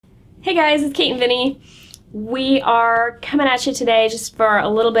Hey guys, it's Kate and Vinny. We are coming at you today just for a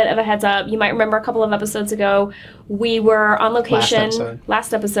little bit of a heads up. You might remember a couple of episodes ago, we were on location.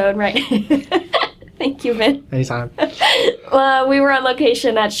 Last episode, right? Thank you, Vin. Anytime. We were on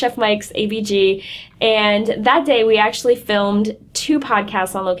location at Chef Mike's ABG, and that day we actually filmed 2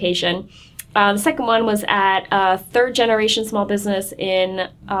 podcasts on location. The second one was at a third-generation small business in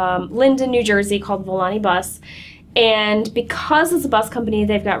Linden, New Jersey called Volani Bus. And because it's a bus company,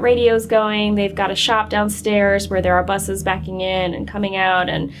 they've got radios going, they've got a shop downstairs where there are buses backing in and coming out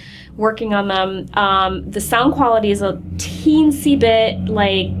and working on them. The sound quality is a teensy bit,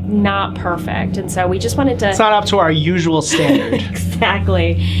 not perfect. And so we just wanted to... It's not up to our usual standard.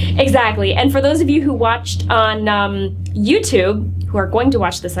 Exactly. And for those of you who watched on YouTube, who are going to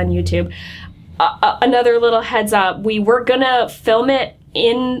watch this on YouTube, another little heads up. We were going to film it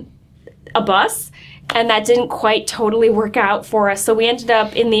in a bus, and that didn't quite totally work out for us. So we ended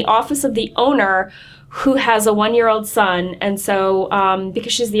up in the office of the owner, who has a 1-year-old son. And so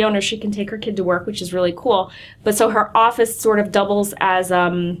because she's the owner, she can take her kid to work, which is really cool. But so her office sort of doubles as,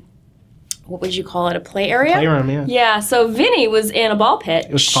 what would you call it, a play area? Playroom, yeah. Yeah, so Vinny was in a ball pit.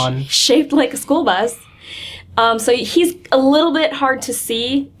 It was fun. Shaped like a school bus. So he's a little bit hard to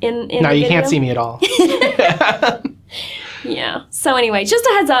see in the No, you video. can't see me at all. Yeah. So anyway, just a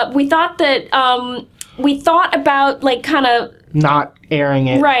heads up. We thought that... we thought about, kind of... Not airing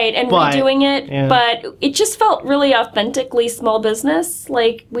it. Right, and redoing it. Yeah. But it just felt really authentically small business.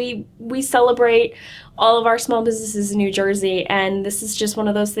 We celebrate all of our small businesses in New Jersey, and this is just one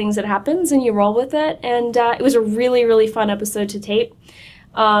of those things that happens, and you roll with it. And it was a really, really fun episode to tape.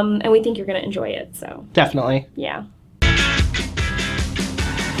 And we think you're going to enjoy it, so... Definitely. Yeah.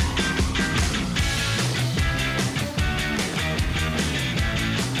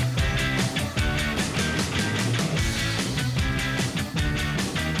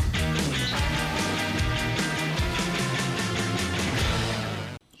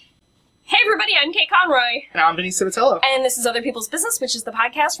 Hey everybody, I'm Kate Conroy. And I'm Vinny Civitello. And this is Other People's Business, which is the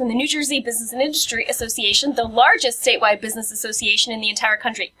podcast from the New Jersey Business and Industry Association, the largest statewide business association in the entire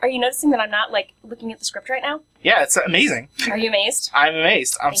country. Are you noticing that I'm not, looking at the script right now? Yeah, it's amazing. Are you amazed? I'm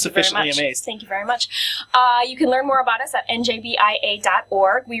amazed. I'm Thank sufficiently you very much. amazed. Thank you very much. You can learn more about us at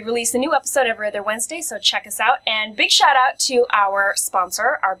njbia.org. We release a new episode every other Wednesday, so check us out. And big shout out to our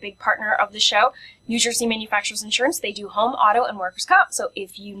sponsor, our big partner of the show, New Jersey Manufacturers Insurance. They do home, auto, and workers' comp, so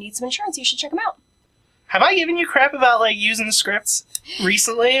if you need some insurance, you should check them out. Have I given you crap about, using the scripts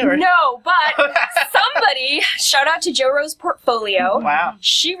recently? Or? No, but somebody, shout out to Joe Rose Portfolio. Wow.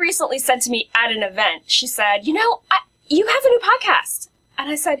 She recently said to me at an event, she said, you have a new podcast.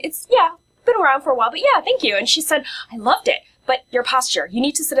 And I said, been around for a while, but yeah, thank you. And she said, I loved it, but your posture, you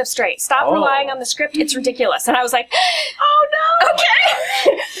need to sit up straight. Stop relying on the script. It's ridiculous. And I was like, oh no.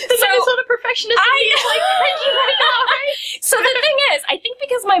 Okay. So the perfectionist is cringing right now, right? So the thing is, I think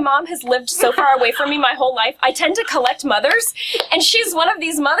because my mom has lived so far away from me my whole life, I tend to collect mothers, and she's one of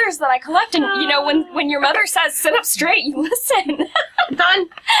these mothers that I collect. And when your mother says sit up straight, you listen. Done.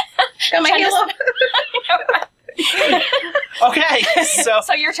 Got my halo. Okay,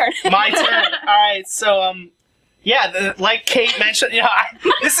 So your turn. My turn. All right, so, like Kate mentioned,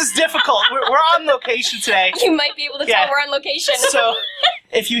 this is difficult. We're on location today. You might be able to tell we're on location. So,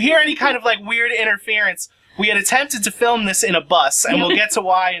 if you hear any kind of, weird interference, we had attempted to film this in a bus, and we'll get to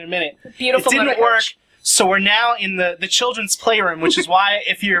why in a minute. Beautiful. It didn't work, so we're now in the children's playroom, which is why,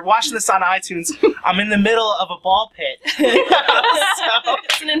 if you're watching this on iTunes, I'm in the middle of a ball pit.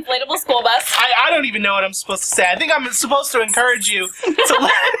 It's an inflatable school bus. I don't even know what I'm supposed to say. I think I'm supposed to encourage you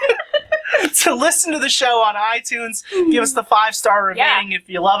to listen to the show on iTunes. Give us the 5-star rating if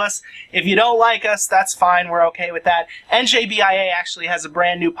you love us. If you don't like us, that's fine. We're okay with that. NJBIA actually has a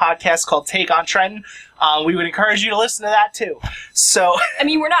brand new podcast called Take on Trenton. We would encourage you to listen to that too. So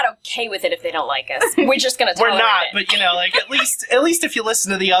we're not okay with it if they don't like us. We're just gonna tolerate we're not, it. but at least if you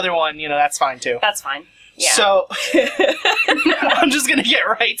listen to the other one, that's fine too. That's fine. Yeah. So I'm just gonna get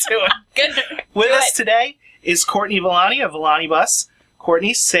right to it. Good. With us today is Courtney Volani of Volani Bus.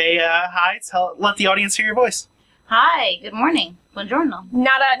 Courtney, say hi. Let the audience hear your voice. Hi. Good morning. Buongiorno.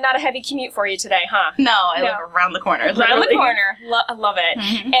 Not a heavy commute for you today, huh? No, I live around the corner. Around the corner. I love it.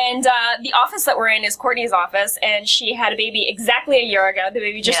 Mm-hmm. And the office that we're in is Courtney's office, and she had a baby exactly a year ago. The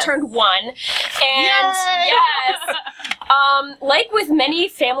baby just turned 1. And yes, like with many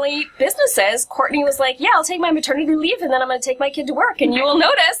family businesses, Courtney was like, I'll take my maternity leave, and then I'm going to take my kid to work. And you will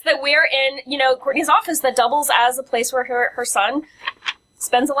notice that we're in, Courtney's office that doubles as a place where her son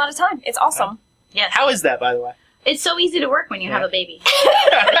spends a lot of time. It's awesome. Yes. How is that, by the way? It's so easy to work when you have a baby.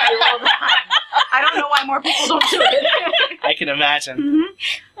 I do all the time. I don't know why more people don't do it. I can imagine.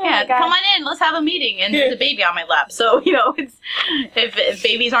 Mm-hmm. Yeah, come on in. Let's have a meeting. And there's a baby on my lap. So, it's if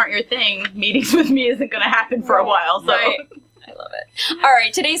babies aren't your thing, meetings with me isn't going to happen for a while. So. Right. I love it. All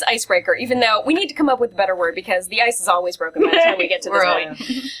right, today's icebreaker, even though we need to come up with a better word because the ice is always broken by the time we get to this point.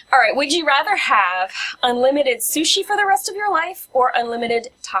 All right, would you rather have unlimited sushi for the rest of your life or unlimited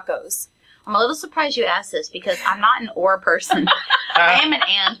tacos? I'm a little surprised you asked this because I'm not an or person. I am an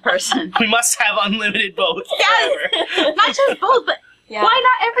and person. We must have unlimited both. Yes! Not just both, but why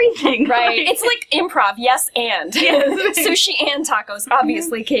not everything? Right. It's like improv, yes and. Yes. Sushi and tacos,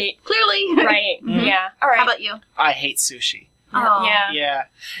 obviously, Kate. Clearly. Right. Yeah. All right. How about you? I hate sushi. Oh. Yeah. Yeah.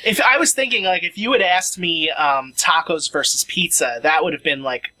 If I was thinking, if you had asked me tacos versus pizza, that would have been,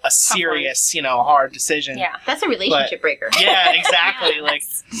 a serious, hard decision. Yeah. That's a relationship breaker. Yeah, exactly.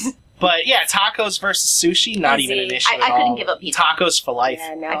 But yeah, tacos versus sushi, not Easy. even an issue at I all. couldn't give up pizza. Tacos for life.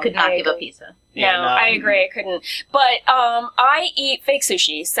 Yeah, no, I could not give up agree. pizza. Yeah, no, I agree. I couldn't. But I eat fake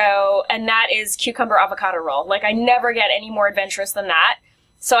sushi, and that is cucumber avocado roll. I never get any more adventurous than that.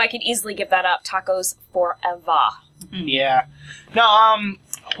 So I could easily give that up. Tacos forever. Yeah. No,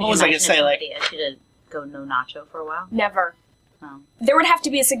 what was I going to say? I should go no nacho for a while. Never. Oh. There would have to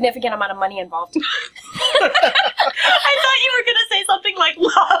be a significant amount of money involved. I thought you were going to say something like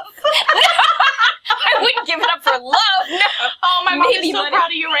love. I wouldn't give it up for love. No. Oh, my mom Maybe is so money. proud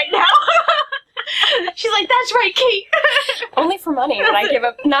of you right now. She's like, that's right, Kate. Only for money would I give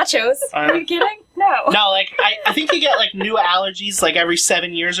up nachos. Are you kidding? No. No, I think you get new allergies every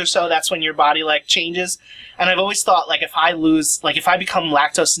 7 years or so. That's when your body changes. And I've always thought if I lose, if I become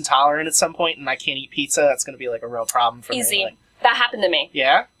lactose intolerant at some point and I can't eat pizza, that's going to be a real problem for Easy. me. That happened to me.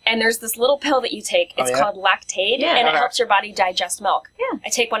 Yeah? And there's this little pill that you take. It's called Lactaid, and it helps your body digest milk. Yeah. I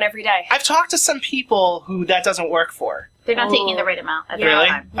take one every day. I've talked to some people who that doesn't work for. They're not taking the right amount at the Really? right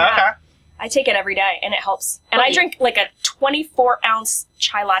time. Yeah. Okay. I take it every day, and it helps. And I drink a 24-ounce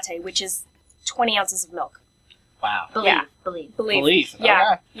chai latte, which is 20 ounces of milk. Wow. Believe.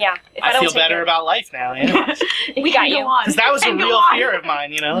 Yeah. Okay. Yeah. If I don't feel take better it- about life now. Yeah. We got you. Because that was a real fear of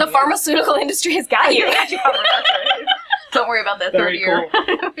mine, The pharmaceutical industry has got you. Don't worry about that Very third year.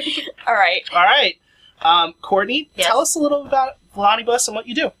 All right. All right. Courtney, Yes? tell us a little about Volani Bus and what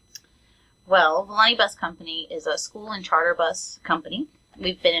you do. Well, Volani Bus Company is a school and charter bus company.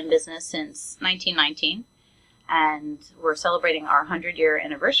 We've been in business since 1919, and we're celebrating our 100-year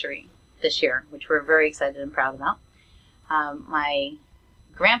anniversary this year, which we're very excited and proud about. My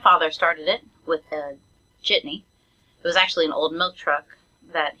grandfather started it with a jitney. It was actually an old milk truck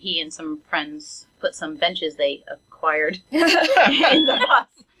that he and some friends put some benches they acquired in the bus.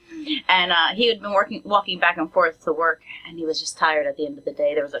 And he had been walking back and forth to work, and he was just tired at the end of the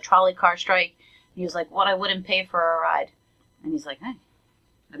day. There was a trolley car strike. He was like, what I wouldn't pay for a ride. And he's like, hey,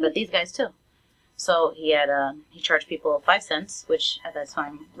 I bet these guys too. So he charged people 5 cents, which at that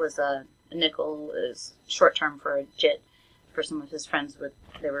time was a nickel, is short term for a jit. For some of his friends,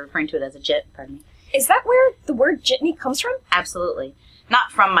 they were referring to it as a jit, pardon me. Is that where the word jitney comes from? Absolutely.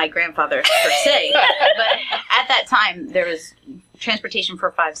 Not from my grandfather per se, but at that time there was transportation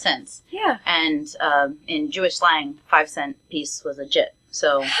for 5 cents. Yeah. And in Jewish slang, 5 cent piece was a jit.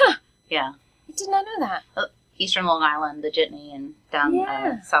 So, yeah. I did not know that. Eastern Long Island, the jitney, and down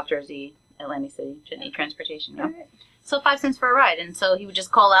Yeah. South Jersey, Atlantic City, jitney transportation. Yeah. Right. So 5 cents for a ride. And so he would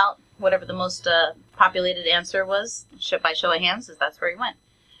just call out whatever the most populated answer was, by show of hands, that's where he went.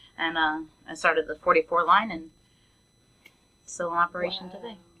 And I started the 44 line, and it's still in operation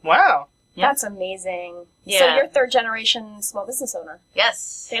today. Wow. Yeah. That's amazing. Yeah. So you're third generation small business owner.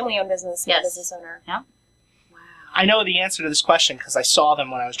 Yes. Family-owned business, small Yes. business owner. Yeah. Wow. I know the answer to this question because I saw them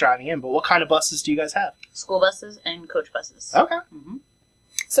when I was driving in, but what kind of buses do you guys have? School buses and coach buses. Okay. Mm-hmm.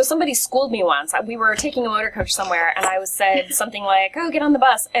 So somebody schooled me once. We were taking a motor coach somewhere, and I said something like, oh, get on the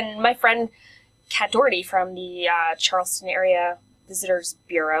bus. And my friend, Kat Doherty from the Charleston Area Visitors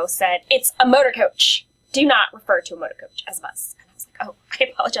Bureau, said, it's a motor coach. Do not refer to a motor coach as a bus. And I was like, oh,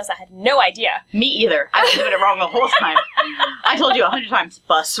 I apologize. I had no idea. Me either. I've been doing it wrong the whole time. I told you 100 times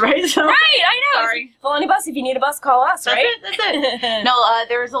bus, right? So, Right, I know. Sorry. Volani Bus, if you need a bus, call us, That's right? it. That's it. No,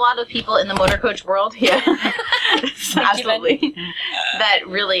 there's a lot of people in the motor coach world, yeah, absolutely, that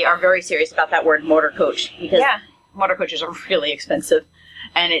really are very serious about that word motor coach, because Yeah. motor coaches are really expensive,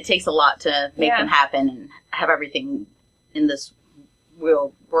 and it takes a lot to make Yeah. them happen and have everything in this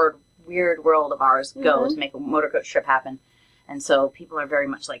weird world of ours go to make a motor coach trip happen. And so people are very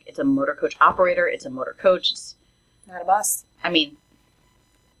much like, it's a motor coach operator, it's a motor coach. It's, Not a bus. I mean,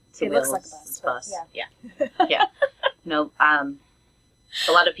 it's It a looks wheels, like a bus, it's a but bus. yeah. Yeah.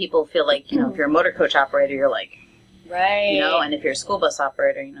 A lot of people feel like, if you're a motor coach operator, you're like Right. And if you're a school bus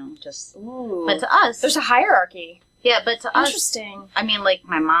operator, just... Ooh. But to us... There's a hierarchy. Yeah, but to us... Interesting. I mean, like,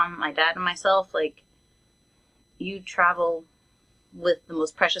 my mom, my dad, and myself, like, you travel with the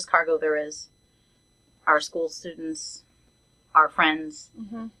most precious cargo there is. Our school students, our friends,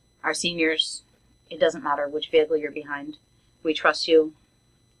 our seniors. It doesn't matter which vehicle you're behind. We trust you.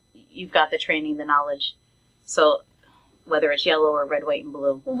 You've got the training, the knowledge. So, whether it's yellow or red, white, and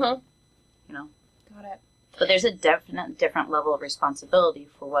blue, Got it. But there's a definite different level of responsibility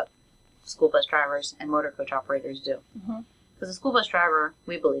for what school bus drivers and motor coach operators do. Because a school bus driver,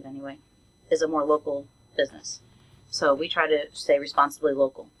 we believe anyway, is a more local business. So we try to stay responsibly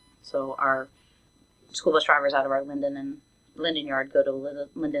local. So our school bus drivers out of our Linden yard go to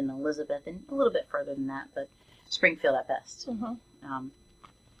Linden and Elizabeth, and a little bit further than that, but Springfield at best.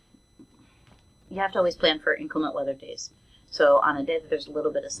 You have to always plan for inclement weather days. So on a day that there's a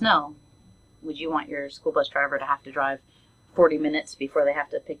little bit of snow, would you want your school bus driver to have to drive 40 minutes before they have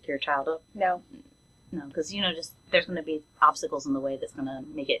to pick your child up? No. No, because, just there's going to be obstacles in the way that's going to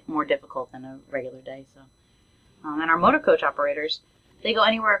make it more difficult than a regular day. So, and our motor coach operators, they go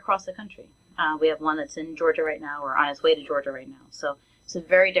anywhere across the country. We have one that's in Georgia right now, or on its way to Georgia right now. So it's a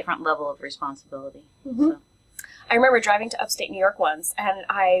very different level of responsibility. So. I remember driving to upstate New York once, and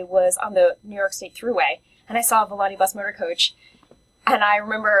I was on the New York State Thruway, and I saw a Volani Bus motor coach. And I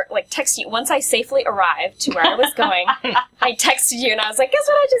remember, texting you. Once I safely arrived to where I was going, I texted you, and I was like, guess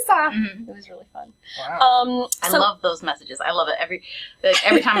what I just saw? It was really fun. Wow. I love those messages. I love it.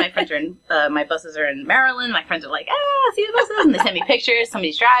 Every time my friends are in, my buses are in Maryland, my friends are like, see the buses? And they send me pictures.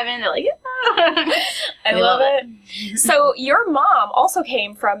 Somebody's driving. They're like, yeah. I love it. So your mom also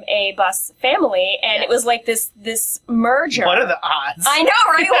came from a bus family, and it was like this merger. What are the odds? I know,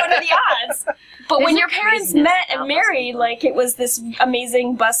 right? What are the odds? But when your parents met and married, it was this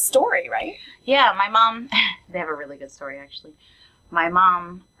amazing bus story, right? Yeah, my mom, they have a really good story, actually. My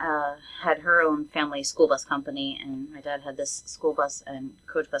mom had her own family school bus company, and my dad had this school bus and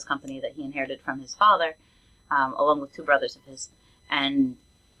coach bus company that he inherited from his father, along with two brothers of his. And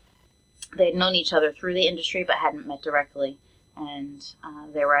they had known each other through the industry, but hadn't met directly. And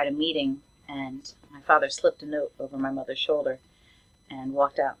they were at a meeting, and my father slipped a note over my mother's shoulder and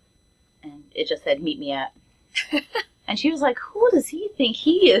walked out. And it just said, meet me at. And she was like, who does he think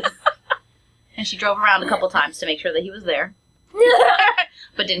he is? And she drove around a couple times to make sure that he was there.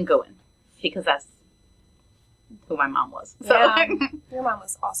 But didn't go in. Because that's who my mom was. So. Yeah. Your mom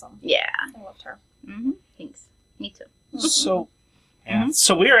was awesome. Yeah. I loved her. Thanks. Me too. So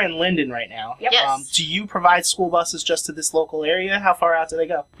we're in Linden right now. Yep. Yes. Do you provide school buses just to this local area? How far out do they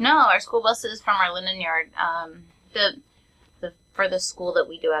go? No, our school buses from our Linden yard. The furthest school that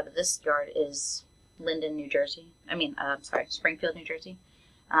we do out of this yard is Linden, New Jersey. Springfield, New Jersey.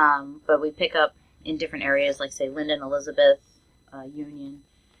 But we pick up in different areas, like, say, Linden, Elizabeth, Union.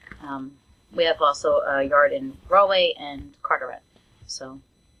 We have also a yard in Rahway and Carteret. So.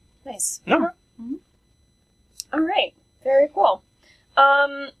 Nice. Okay. All right. Very cool.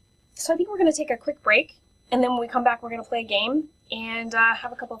 So I think we're going to take a quick break, and then when we come back, we're going to play a game and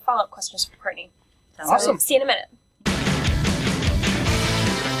have a couple of follow-up questions for Courtney. Awesome. See you in a minute.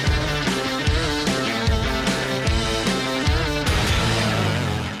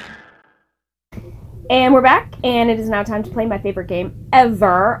 And we're back, and it is now time to play my favorite game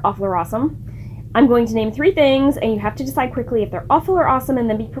ever, Awful or Awesome. I'm going to name 3 things, and you have to decide quickly if they're awful or awesome, and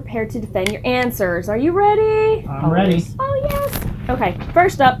then be prepared to defend your answers. Are you ready? I'm ready. Oh, yes. Okay,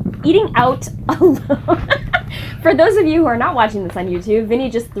 first up, eating out alone. For those of you who are not watching this on YouTube, Vinny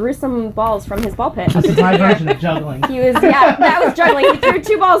just threw some balls from his ball pit. This is my version of juggling. That was juggling. He threw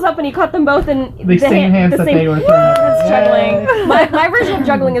 2 balls up and he caught them both in the same hands that they were throwing. That's juggling. My version of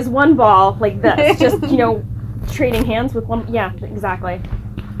juggling is 1 ball, like this. Just, trading hands with 1. Yeah, exactly.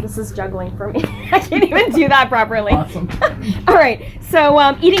 This is juggling for me. I can't even do that properly. Awesome. All right.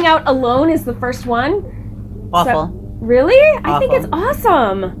 So, eating out alone is the first one. Awful. So, really? Awful. I think it's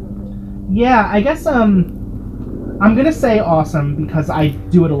awesome. Yeah, I guess I'm gonna say awesome because I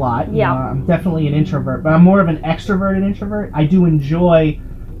do it a lot. Yeah. I'm definitely an introvert, but I'm more of an extroverted introvert. I do enjoy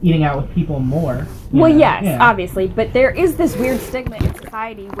eating out with people more. Well, yes, yeah. obviously, but there is this weird stigma in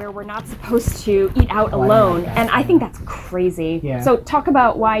society where we're not supposed to eat out alone, and I think that's crazy. Yeah. So talk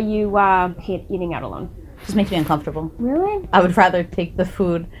about why you hate eating out alone. Just makes me uncomfortable. Really? I would rather take the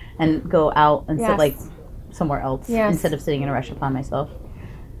food and go out and Yes. sit somewhere else Yes. instead of sitting in a restaurant by myself.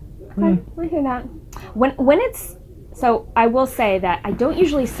 Okay, I hear that. When it's so, I will say that I don't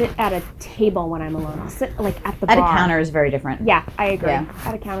usually sit at a table when I'm alone. I'll sit at the bar. At a counter is very different. Yeah, I agree. Yeah.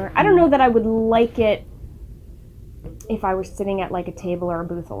 At a counter. I don't know that I would like it if I were sitting at like a table or a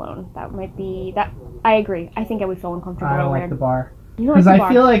booth alone. That might be that. I agree. I think I would feel uncomfortable. I don't or like weird. the bar. You don't Because like the I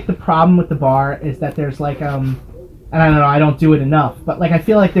bar. feel like the problem with the bar is that there's like and I don't know, I don't do it enough, but like I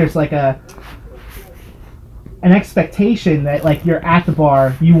feel like there's like an expectation that like you're at the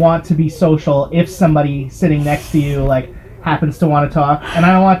bar, you want to be social if somebody sitting next to you like happens to want to talk, and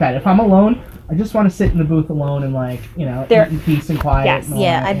I don't want that. If I'm alone, I just want to sit in the booth alone and like, eat in peace and quiet. Yes. and all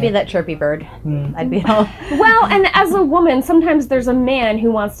Yeah, that, I'd be that chirpy bird. Mm. I'd be all... Well, and as a woman, sometimes there's a man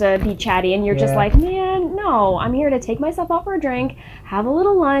who wants to be chatty, and you're just Yeah. like, man, no, I'm here to take myself out for a drink, have a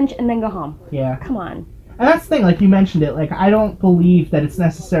little lunch, and then go home. Yeah. Come on. And that's the thing, like you mentioned it, like I don't believe that it's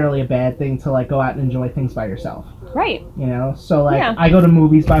necessarily a bad thing to like go out and enjoy things by yourself. Right. So like Yeah. I go to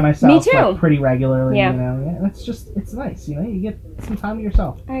movies by myself Me too. like, pretty regularly, Yeah. and it's nice, you get some time to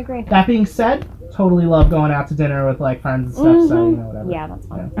yourself. I agree. That being said, totally love going out to dinner with like friends and stuff, so whatever. Yeah, that's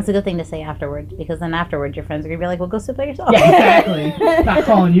fun. That's a good thing to say afterwards, because then afterwards your friends are going to be like, well, go sit by yourself. Yeah, exactly. Not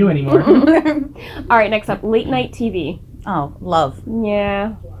calling you anymore. All right, next up, late night TV. Oh, love.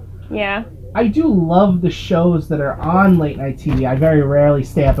 Yeah. Yeah. I do love the shows that are on late night TV. I very rarely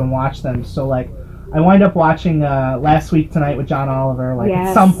stay up and watch them, so like I wind up watching Last Week Tonight with John Oliver at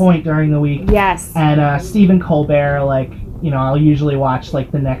Yes. some point during the week. Yes. And Stephen Colbert, like, I'll usually watch, like,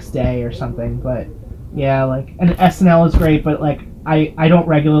 the next day or something. But, yeah, like, and SNL is great, but, like, I don't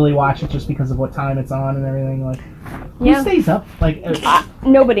regularly watch it just because of what time it's on and everything. Like, Yeah. who stays up? Like,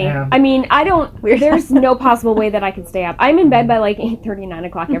 Nobody. Yeah. I mean, I don't. Weird. There's no possible way that I could stay up. I'm in bed by like 8:30, 9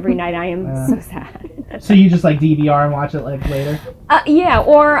 o'clock every night. I am Yeah. so sad. so you just, like, DVR and watch it, like, later? Yeah,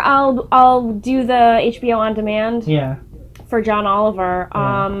 or I'll do the HBO on demand Yeah. for John Oliver.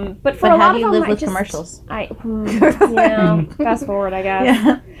 Yeah. But for But a how lot do you of them, live I with just, commercials? Fast forward, I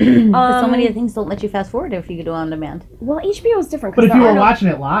guess. Yeah. But so many Um, things don't let you fast forward if you could do on demand. Well, HBO is different. But 'cause if you there were are no- watching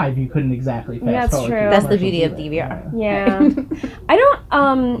it live, you couldn't exactly fast That's forward. true. through That's the commercials beauty of either. DVR. Yeah. I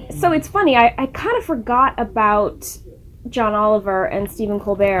don't, so it's funny, I kind of forgot about John Oliver and Stephen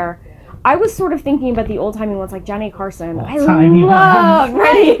Colbert. I was sort of thinking about the old-timey ones like Johnny Carson. I Old-timey love, ones.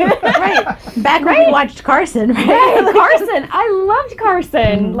 right? Right. Back when we watched Carson, right? Right, Carson. I loved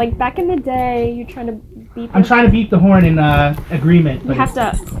Carson. Like, back in the day, you're trying to beat I'm trying to beat the horn in agreement. You But have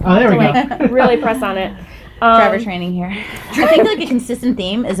to oh, there we like, go. really press on it. Driver training here. I think like a consistent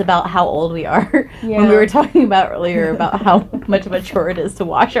theme is about how old we are. Yeah. When we were talking about earlier about how much of a chore it is to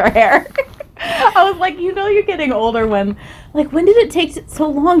wash our hair. I was like, you're getting older when did it take so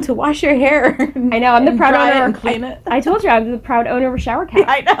long to wash your hair? I know, I'm the and proud dry it owner. and clean it. I told you, I'm the proud owner of a shower cap.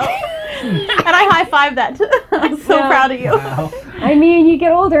 I know. And I high-fived that. I'm so Yeah. proud of you. Wow. I mean, you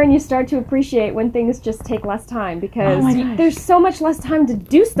get older and you start to appreciate when things just take less time because Oh my gosh. there's so much less time to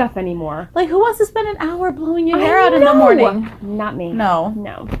do stuff anymore. Like, who wants to spend an hour blowing your I hair out in the know. morning? Not me. No.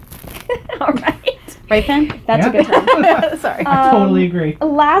 No. All right. Right, Fen? That's a good term. Sorry. I totally agree.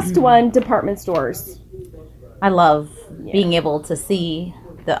 Last one, department stores. I love being able to see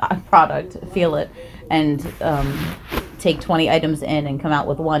the product, feel it, and take 20 items in and come out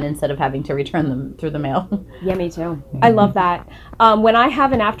with one instead of having to return them through the mail. Yeah, me too. I love that. When I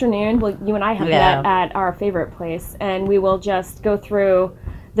have an afternoon, well, you and I have Yeah. that at our favorite place, and we will just go through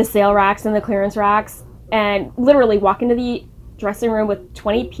the sale racks and the clearance racks and literally walk into the dressing room with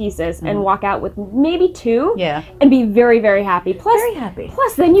 20 pieces and walk out with maybe 2 Yeah. and be very, very happy. Plus, Very happy.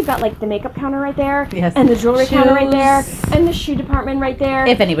 Plus, then you've got like the makeup counter right there, Yes. and the jewelry counter right there, Shoes. and the shoe department right there.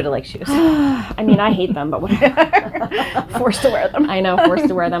 If anybody likes shoes. I mean, I hate them, but whatever. Forced to wear them. I know, forced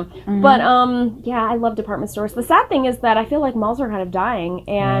to wear them. But yeah, I love department stores. The sad thing is that I feel like malls are kind of dying,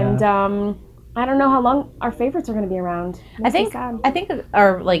 and I don't know how long our favorites are going to be around. I Makes me think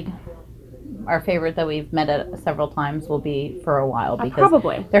sad. our favorite that we've met at several times will be for a while because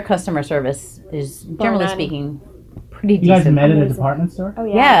Probably. their customer service is generally none. speaking pretty You guys decent. met at a Amazing. department store? Oh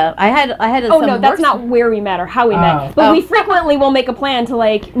Yeah, I had Oh some no, that's work- not where we met or how we Oh. met. But Oh. we frequently will make a plan to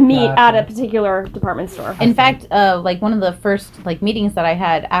like meet Gotcha. at a particular department store. In fact, like one of the first like meetings that I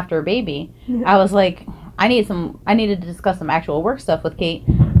had after a baby, I was like, I needed to discuss some actual work stuff with Kate,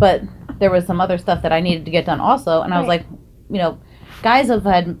 but there was some other stuff that I needed to get done also, and I was Right. like, guys have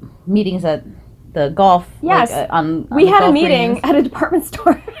had meetings at the golf. Yes. On We the had a golf meeting range. at a department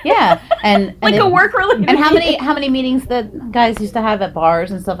store. Yeah, and like it- a work related. And how many meetings that guys used to have at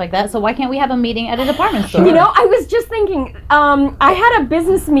bars and stuff like that? So why can't we have a meeting at a department store? You know, I was just thinking, I had a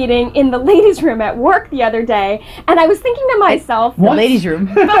business meeting in the ladies' room at work the other day, and I was thinking to myself, the ladies' room.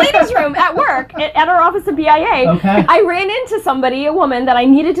 the ladies' room at work, at our office at BIA, Okay. I ran into somebody, a woman, that I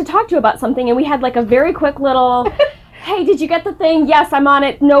needed to talk to about something, and we had like a very quick little Hey, did you get the thing? Yes, I'm on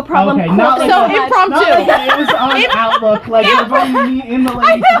it. No problem. Okay, Cool. not Thank so you so much. impromptu. Not like it was on Outlook, like we're going to meet in the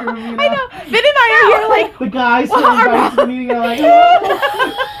ladies' room, you know? I know. Vin and I are here like The guys who Well, are invited to the meeting are like,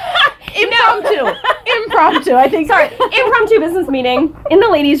 impromptu. I think. Sorry, impromptu business meeting in the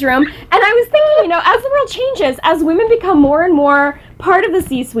ladies' room. And I was thinking, as the world changes, as women become more and more part of the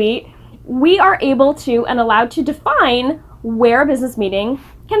C-suite, we are able to and allowed to define where a business meeting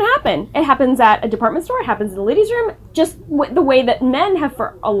can happen. It happens at a department store, it happens in the ladies' room, just the way that men have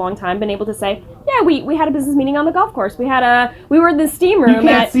for a long time been able to say, yeah, we had a business meeting on the golf course. We were in the steam room. you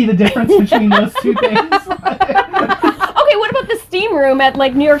can't see the difference between those two things. Okay, what about the steam room at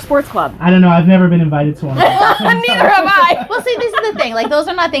New York Sports Club? I don't know. I've never been invited to one. Of those. Neither have I. Well, see, this is the thing. Like, those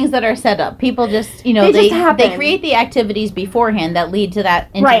are not things that are set up. People just, They just happen. they create the activities beforehand that lead to that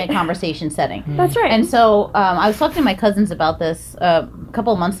intimate conversation setting. That's right. And so I was talking to my cousins about this a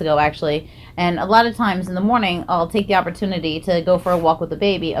couple of months ago, actually. And a lot of times in the morning, I'll take the opportunity to go for a walk with the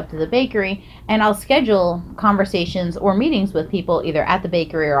baby up to the bakery, and I'll schedule conversations or meetings with people either at the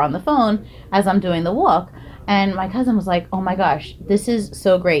bakery or on the phone as I'm doing the walk. And my cousin was like, oh my gosh, this is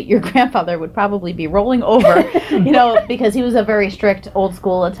so great. Your grandfather would probably be rolling over, because he was a very strict old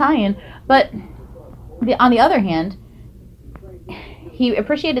school Italian. But on the other hand, he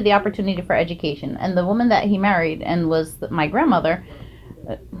appreciated the opportunity for education. And the woman that he married and was my grandmother,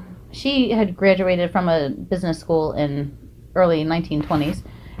 she had graduated from a business school in early 1920s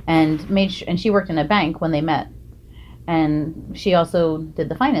and she worked in a bank when they met. And she also did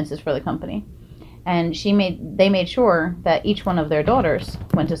the finances for the company. And they made sure that each one of their daughters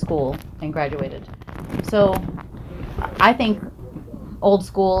went to school and graduated. So I think old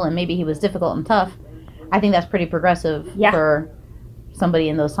school, and maybe he was difficult and tough, I think that's pretty progressive for somebody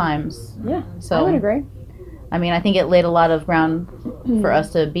in those times. Yeah, so I would agree. I mean, I think it laid a lot of ground for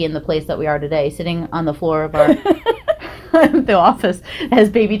us to be in the place that we are today, sitting on the floor of our the office has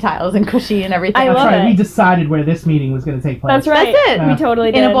baby tiles and cushy and everything. I love That's right. it. We decided where this meeting was going to take place. That's right. That's it. We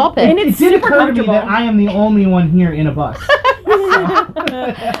totally did. In a ball pit. And It it's did super occur to me comfortable. that I am the only one here in a bus. Well,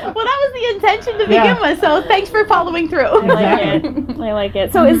 that was the intention to begin with, so thanks for following through. I like it. I like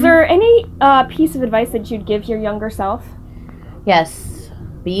it. So is there any piece of advice that you'd give your younger self? Yes,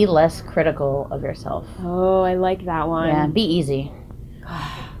 be less critical of yourself. Oh, I like that one. Yeah, be easy.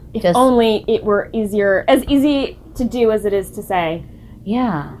 If just- only it were as easy to do as it is to say.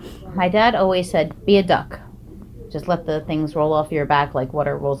 Yeah. My dad always said, be a duck. Just let the things roll off your back like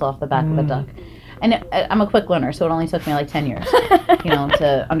water rolls off the back of a duck. And I'm a quick learner, so it only took me like 10 years,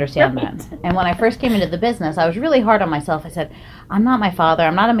 to understand that. And when I first came into the business, I was really hard on myself. I said, I'm not my father.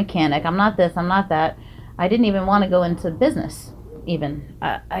 I'm not a mechanic. I'm not this. I'm not that. I didn't even want to go into business, even.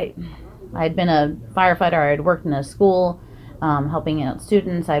 I had been a firefighter. I had worked in a school helping out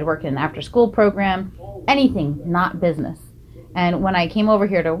students. I had worked in an after-school program. Anything, not business. And when I came over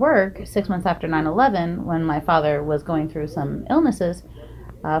here to work 6 months after 9/11, when my father was going through some illnesses,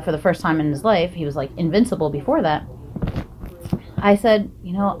 for the first time in his life, he was like invincible before that, I said,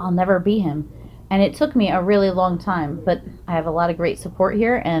 I'll never be him. And it took me a really long time, but I have a lot of great support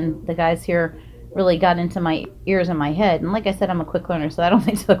here, and the guys here really got into my ears and my head. And like I said, I'm a quick learner, so I don't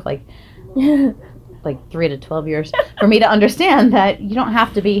think it took like 3 to 12 years for me to understand that you don't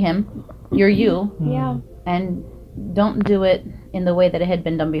have to be him. You're you. Yeah. And don't do it in the way that it had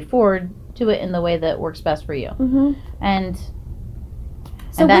been done before. Do it in the way that works best for you. Mm-hmm. And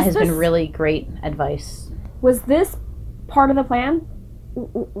So that was has been this- really great advice. Was this part of the plan?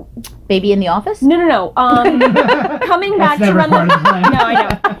 Baby in the office? No. Coming back That's to never run part the of the plan. No, I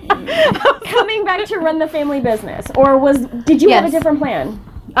know. Coming back to run the family business, or did you have a Yes. different plan?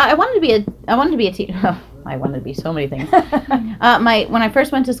 I wanted to be a teacher. I wanted to be so many things. When I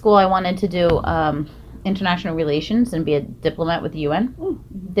first went to school, I wanted to do international relations and be a diplomat with the UN.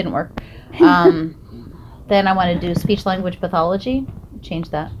 Didn't work. Then I wanted to do speech language pathology.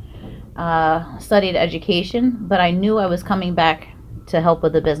 Changed that. Studied education, but I knew I was coming back to help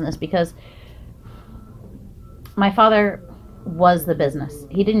with the business because my father was the business.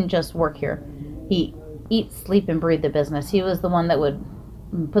 He didn't just work here. He eat, sleep, and breathe the business. He was the one that would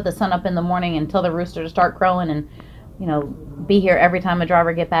put the sun up in the morning and tell the rooster to start crowing and, be here every time a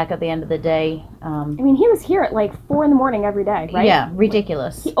driver get back at the end of the day. I mean, he was here at 4 a.m. every day, right? Yeah,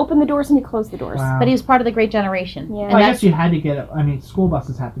 ridiculous. He opened the doors and he closed the doors. Wow. But he was part of the great generation. Yeah. And Well, I that's, guess you had to get. School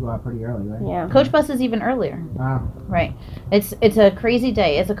buses have to go out pretty early, right? Yeah. coach bus is even earlier. Wow. Right. It's a crazy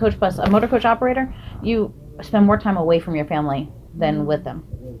day. As a coach bus, a motor coach operator, you spend more time away from your family than with them.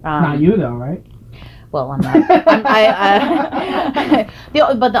 Not you though, right? Well, I'm not.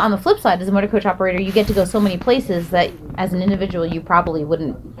 But on the flip side, as a motor coach operator, you get to go so many places that, as an individual, you probably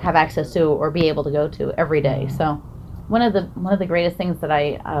wouldn't have access to or be able to go to every day. So, one of the greatest things that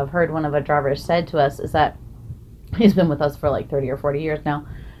I've heard one of our drivers said to us is that he's been with us for like 30 or 40 years now.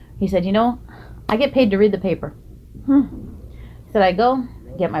 He said, I get paid to read the paper. He said, I go,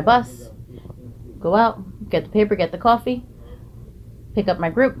 get my bus, go out, get the paper, get the coffee, pick up my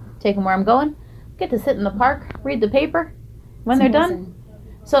group, take them where I'm going, get to sit in the park, read the paper. When they're done.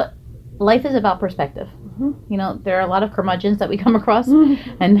 So life is about perspective. There are a lot of curmudgeons that we come across,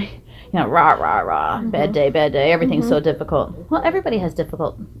 and rah, rah, rah, bad day, everything's so difficult. Well, everybody has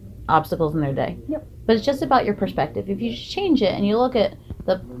difficult obstacles in their day. Yep. But it's just about your perspective. If you change it and you look at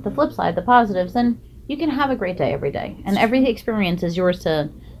the flip side, the positives, then you can have a great day every day. And every experience is yours to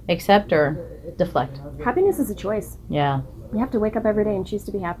accept or deflect. Happiness is a choice. Yeah. You have to wake up every day and choose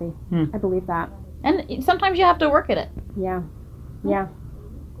to be happy. I believe that. And sometimes you have to work at it. Yeah. Yeah,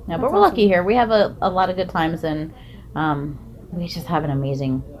 That's but we're lucky here. We have a lot of good times, and we just have an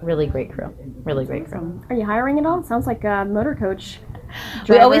amazing, really great crew. Really great crew. Are you hiring at all? Sounds like a motor coach.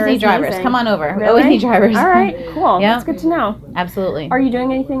 We always Driver need is drivers. amazing. Come on over. We Really? always need drivers. All right, cool. Yeah. That's good to know. Absolutely. Are you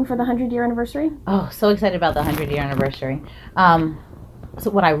doing anything for the 100-year anniversary? Oh, so excited about the 100-year anniversary. So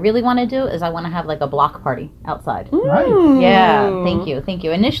what I really want to do is I want to have like a block party outside. Nice. Yeah, thank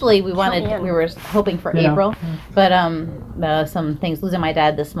you. Initially, we in. were hoping for Yeah. April, but some things, losing my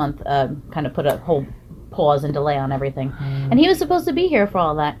dad this month, kind of put a whole pause and delay on everything. And he was supposed to be here for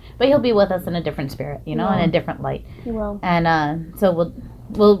all that, but he'll be with us in a different spirit, in a different light. You will. And so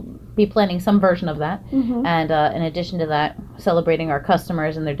we'll be planning some version of that. Mm-hmm. And in addition to that, celebrating our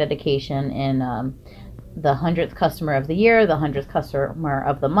customers and their dedication in the 100th customer of the year, the 100th customer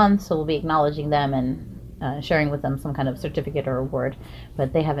of the month. So we'll be acknowledging them and sharing with them some kind of certificate or award,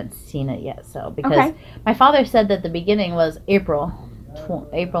 but they haven't seen it yet. So because my father said that the beginning was April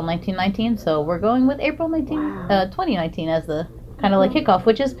 1919, so we're going with April 2019 as the kind of like kickoff,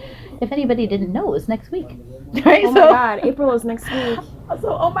 which is, if anybody didn't know, is next week. Right? Oh my God, April is next week.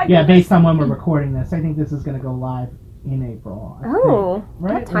 So, oh my god. Yeah, based on when we're recording this, I think this is going to go live in April. I Oh, think.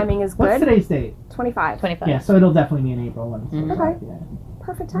 Right? that timing is What's good. today's date? 25. 25. Yeah, so it'll definitely be in April when it's Mhm. Okay. yeah.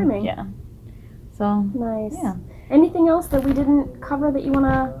 Perfect timing. Yeah. So Nice. yeah. Anything else that we didn't cover that you want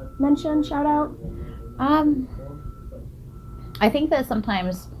to mention, shout out? I think that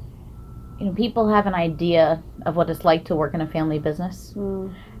sometimes, people have an idea of what it's like to work in a family business.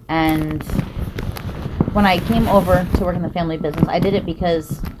 And when I came over to work in the family business, I did it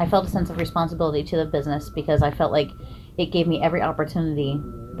because I felt a sense of responsibility to the business, because I felt like it gave me every opportunity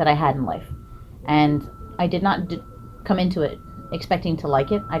that I had in life. And I did not come into it expecting to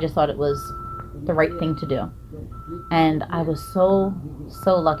like it. I just thought it was the right thing to do. And I was so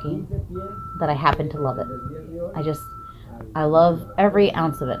lucky that I happened to love it. I love every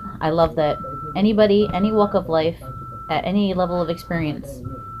ounce of it. I love that anybody, any walk of life, at any level of experience,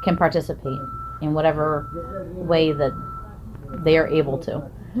 can participate in whatever way that they are able to.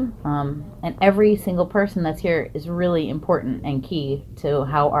 And every single person that's here is really important and key to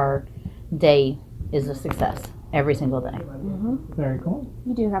how our day is a success. Every single day. Very cool.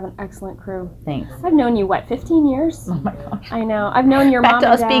 You do have an excellent crew. Thanks. I've known you, 15 years? Oh my gosh. I know. I've known your Back mom to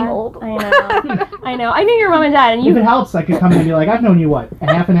and us dad. being old. I know. I know. I knew your mom and dad, and If you it helps, I could come in and be like, I've known you, what, a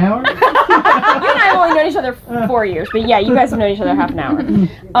half an hour? you and I have only known each other 4 years, but yeah, you guys have known each other half an hour.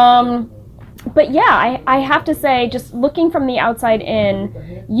 But yeah, I have to say, just looking from the outside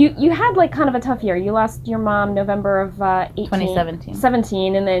in, you had like kind of a tough year. You lost your mom November of 2017.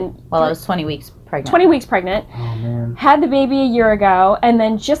 17, and then Well, I was 20 weeks pregnant. 20 weeks pregnant. Oh, man. Had the baby a year ago, and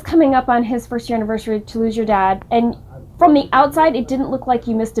then just coming up on his first year anniversary to lose your dad. And from the outside, it didn't look like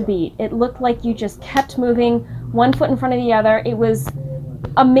you missed a beat. It looked like you just kept moving, one foot in front of the other. It was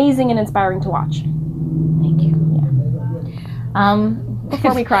amazing and inspiring to watch. Thank you.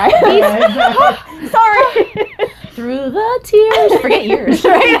 Before we cry. Yeah, exactly. Sorry. Through the tears. Forget yours,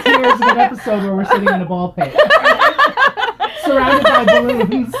 right? Here's a good episode where we're sitting in a ball pit. Surrounded by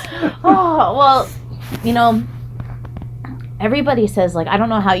balloons. Oh, well, everybody says, like, I don't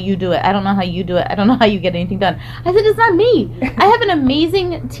know how you do it. I don't know how you do it. I don't know how you get anything done. I said, it's not me. I have an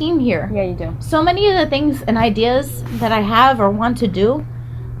amazing team here. Yeah, you do. So many of the things and ideas that I have or want to do,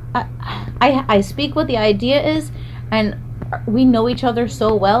 I speak what the idea is, and we know each other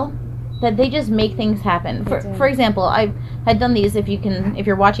so well that they just make things happen. For example, I had done these. If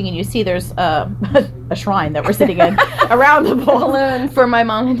you're watching and you see, there's a shrine that we're sitting in around the pool for my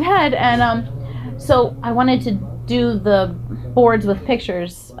mom and dad, and so I wanted to do the boards with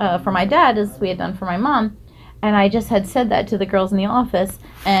pictures for my dad as we had done for my mom, and I just had said that to the girls in the office,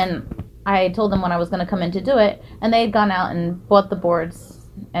 and I told them when I was going to come in to do it, and they had gone out and bought the boards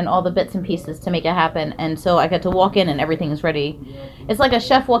and all the bits and pieces to make it happen. And so I got to walk in and everything is ready. It's like a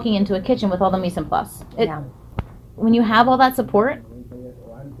chef walking into a kitchen with all the mise en place. when you have all that support,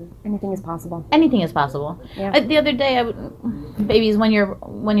 Anything is possible. anything is possible. Yeah. The other day, baby's when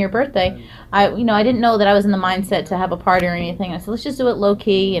your birthday, I didn't know that I was in the mindset to have a party or anything. I said, let's just do it low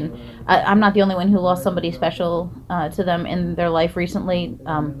key, and I'm not the only one who lost somebody special to them in their life recently.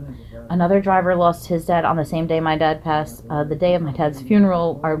 Another driver lost his dad on the same day my dad passed. The day of my dad's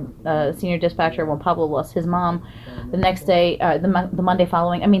funeral, our senior dispatcher, Juan Pablo, lost his mom. The next day, the Monday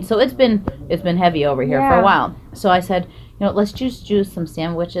following. I mean, so it's been heavy over here for a while. So I said, let's just do some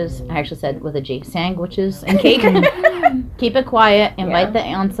sandwiches. I actually said with a G, sandwiches and cake. Keep it quiet. Invite the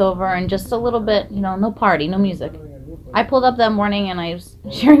aunts over, and just a little bit. No party, no music. I pulled up that morning, and I was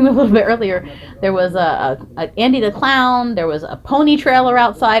sharing a little bit earlier. There was a Andy the Clown. There was a pony trailer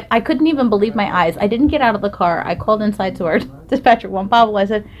outside. I couldn't even believe my eyes. I didn't get out of the car. I called inside to our dispatcher, Juan Pablo. I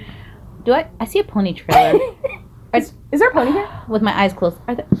said, I see a pony trailer. Is there a pony here? With my eyes closed.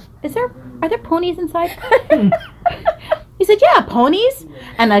 Are there ponies inside? He said, yeah, ponies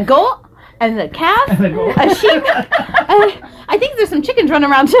and a goat and a calf, a sheep. I think there's some chickens running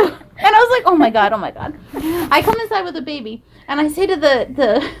around too. And I was like, oh my God. I come inside with a baby, and I say to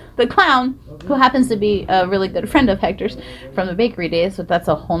the clown, who happens to be a really good friend of Hector's from the bakery days, so that's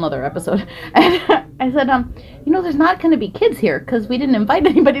a whole nother episode. And I said, there's not going to be kids here because we didn't invite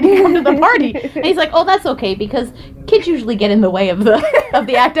anybody to come to the party. And he's like, oh, that's okay, because kids usually get in the way of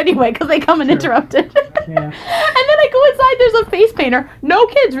the act anyway because they come and interrupt it. Yeah. And then I go inside, there's a face painter. No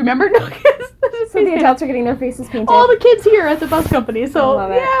kids, remember? No kids. So the adults are getting their faces painted. All the kids here at the bus company. So, I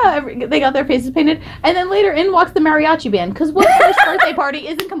love it. yeah, they got their faces painted. And then later in walks the mariachi band. Because what first birthday party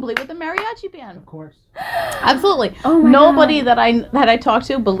isn't complete with the mariachi band? Of course. Absolutely. Oh my Nobody that I talked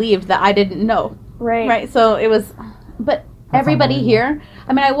to believed that I didn't know. Right. Right. So it was, but everybody here,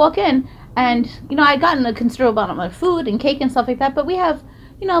 I mean, I walk in and, I'd gotten a considerable amount of food and cake and stuff like that, but we have,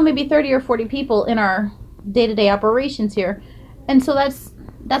 maybe 30 or 40 people in our day-to-day operations here. And so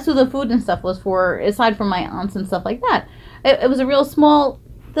that's who the food and stuff was for, aside from my aunts and stuff like that. It was a real small,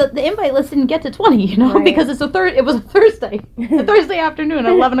 the invite list didn't get to 20, Right. because it was a Thursday, a Thursday afternoon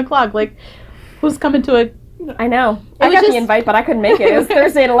at 11 o'clock. Like, who's coming to a... I know. It I was got just- the invite, but I couldn't make it. It was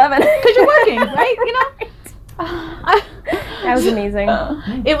Thursday at 11. Because you're working, right? That was amazing.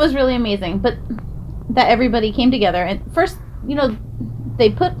 It was really amazing, but that everybody came together. And first, they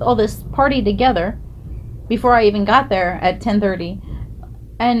put all this party together before I even got there at 10:30.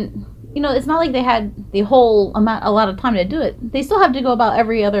 And, it's not like they had a lot of time to do it. They still have to go about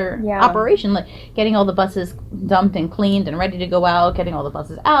every other operation, like getting all the buses dumped and cleaned and ready to go out, getting all the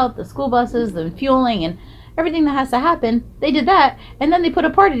buses out, the school buses, the fueling, and everything that has to happen. They did that, and then they put a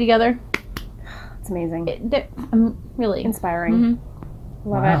party together. It's amazing. I'm really Inspiring.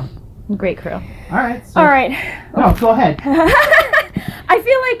 Love Wow. it. Great crew. All right. So, All right. No, go ahead. I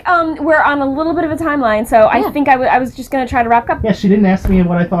feel like we're on a little bit of a timeline, so I think I was just going to try to wrap up. Yeah, she didn't ask me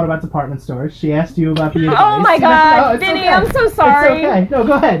what I thought about department stores. She asked you about the advice. Oh my God, it's Vinny, okay. I'm so sorry. It's okay. No,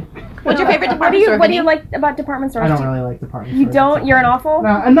 go ahead. What's your favorite What department store, do Vinny? you like about department stores? I don't really like department You stores. don't? It's You're an okay. awful? No,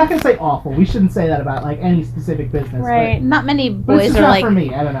 I'm not gonna say awful. We shouldn't say that about any specific business. Right. Not many But it's boys just are not like, for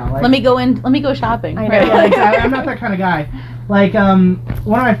me. I don't know. Like, let me go shopping. I know. Yeah, exactly. I'm not that kind of guy. Like,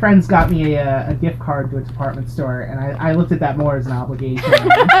 one of my friends got me a gift card to a department store, and I looked at that more as an obligation.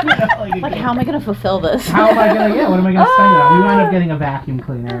 Like, how am I going to fulfill this? How am I gonna? Yeah, what am I gonna spend it on? We wound up getting a vacuum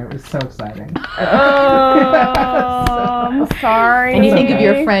cleaner. It was so exciting. Oh, I'm sorry. And you think of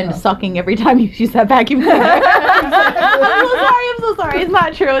your friend sucking every time you use that vacuum cleaner. I'm so sorry. It's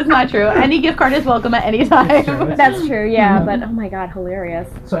not true. Any gift card is welcome at any time. It's true. That's true, yeah, but oh my God, hilarious.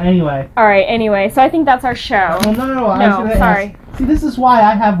 So anyway. All right, anyway, so I think that's our show. Well, no. I was No, gonna sorry. ask- see, this is why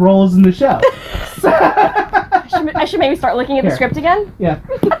I have roles in the show. I should maybe start looking at the Here. script again. Yeah.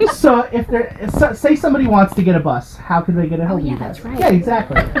 So say somebody wants to get a bus, how can they get a hold of you guys? that's right. Yeah,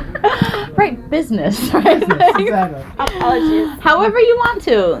 exactly. Right, business. Right? Business, exactly. Apologies. However you want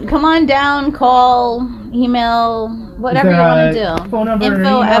to. Come on down, call, email, whatever Is you there want to a do. phone number, an Info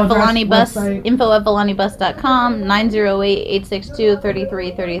email at address, Volani Bus. website? Info at VolaniBus.com,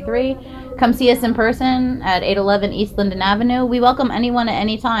 908-862-3333. Come see us in person at 811 East Linden Avenue. We welcome anyone at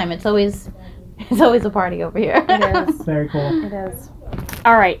any time. It's always a party over here. It is. Very cool. It is.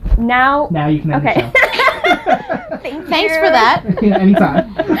 All right, now. Now you can end Okay. the show. Thanks for that. Yeah,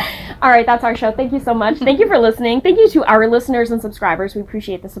 anytime. All right, that's our show. Thank you so much. Thank you for listening. Thank you to our listeners and subscribers. We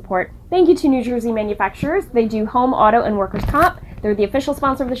appreciate the support. Thank you to New Jersey Manufacturers. They do home, auto, and workers' comp. They're the official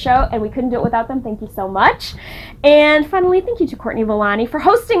sponsor of the show, and we couldn't do it without them. Thank you so much. And finally, thank you to Courtney Volani for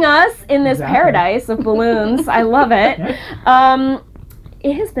hosting us in this Exactly. paradise of balloons. I love it.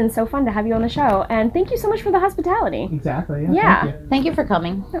 It has been so fun to have you on the show, and thank you so much for the hospitality. Exactly. Yeah. Thank you. Thank you for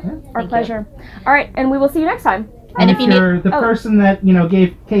coming. Our Thank you. pleasure. All right, and we will see you next time. And if if you need- you're the person that,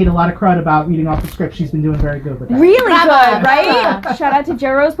 gave Kate a lot of crud about reading off the script, she's been doing very good with that. Really Bravo. good, right? Shout out to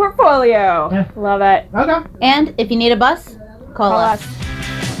Joe Rose Portfolio. Yeah. Love it. Okay. And if you need a bus, call us.